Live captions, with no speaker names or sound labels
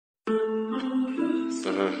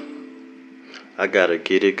I gotta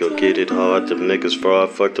get it, go get it hard. Them niggas fraud,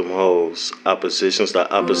 fuck them hoes. Opposition's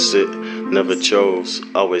the opposite, never chose.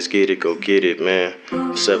 Always get it, go get it, man.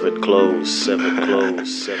 Severed clothes,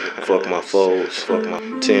 fuck my foes, fuck my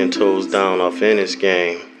 10 toes down off in this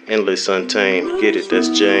game. Endless untamed, get it, that's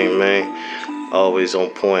Jane, man. Always on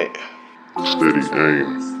point. Steady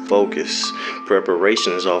aim. Focus,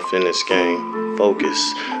 preparations off in this game.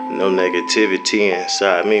 Focus, no negativity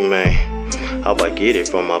inside me, man. How I get it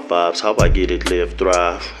from my vibes, how I get it, live,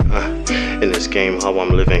 thrive. In this game, how I'm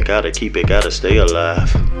living, gotta keep it, gotta stay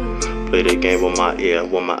alive. Play the game with my ear,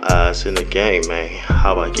 with my eyes in the game, man.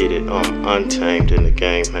 How I get it, I'm untamed in the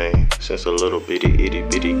game, man. Since a little bitty, itty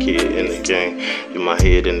bitty kid in the game. In my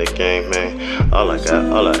head in the game, man. All I got,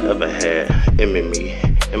 all I ever had, in me,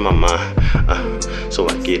 in my mind. So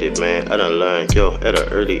I get it, man. I done learned, yo, at an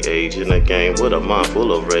early age in the game. With a mind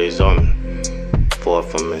full of rage, I'm far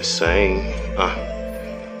from insane.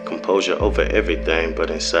 Composure over everything, but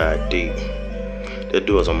inside deep. That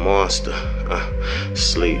dude's a monster.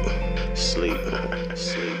 Sleep,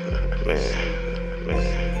 man.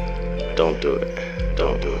 Don't do it.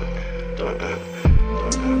 Don't do it.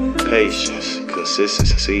 Patience,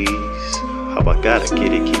 consistencies. How I gotta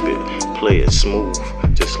get it, keep it, play it smooth,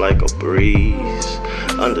 just like a breeze.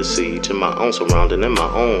 Under siege in my own surrounding, in my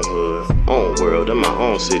own hood, own world, in my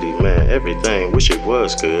own city, man. Everything, wish it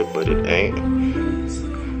was good, but it ain't.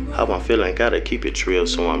 How I'm feeling, gotta keep it real,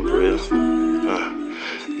 so I'm real.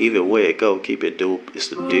 Either way it go, keep it dope, it's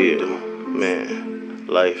the deal, man.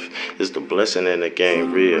 Life is the blessing in the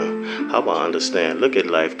game, real. How I understand, look at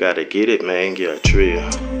life, gotta get it, man, get a trill.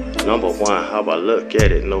 Number one, how I look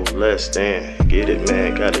at it, no less than. Get it,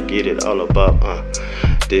 man, gotta get it all about,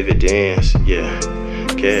 dividends, yeah.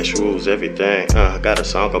 Cash rules everything, got a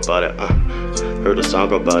song about it, heard a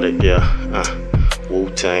song about it, yeah,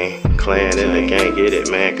 Wu-Tang Clan in the gang, get it,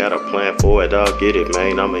 man, got a plan for it, I'll get it,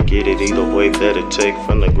 man, I'ma get it either way that it take,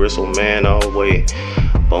 from the gristle, man, all the way.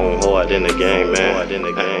 Bone hard in the game,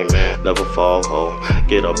 man, never fall, ho,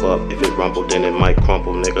 get up, if it rumble, then it might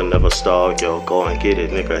crumble, nigga, never stall, yo, go and get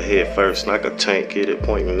it, nigga, head first, like a tank, get it,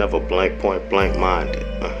 point, never blank, point blank, minded,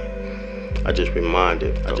 I just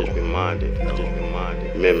reminded,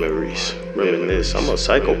 memories, reminisce. I'm a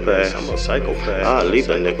psychopath. I'll leave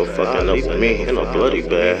a nigga fucking up with me in a bloody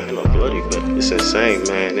bag. It's insane,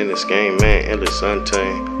 man. In this game, man, endless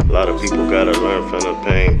untamed. A lot of people gotta learn from the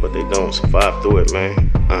pain, but they don't survive through it, man.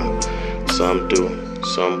 Some do,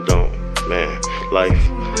 some don't, man. Life,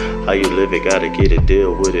 how you live it, gotta get it,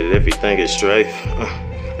 deal with it. Everything is strafe.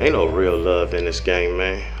 Ain't no real love in this game,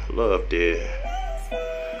 man. Love dead.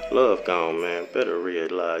 Love gone, man. Better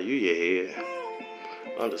realize you your head.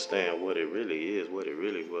 Understand what it really is, what it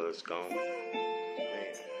really was gone.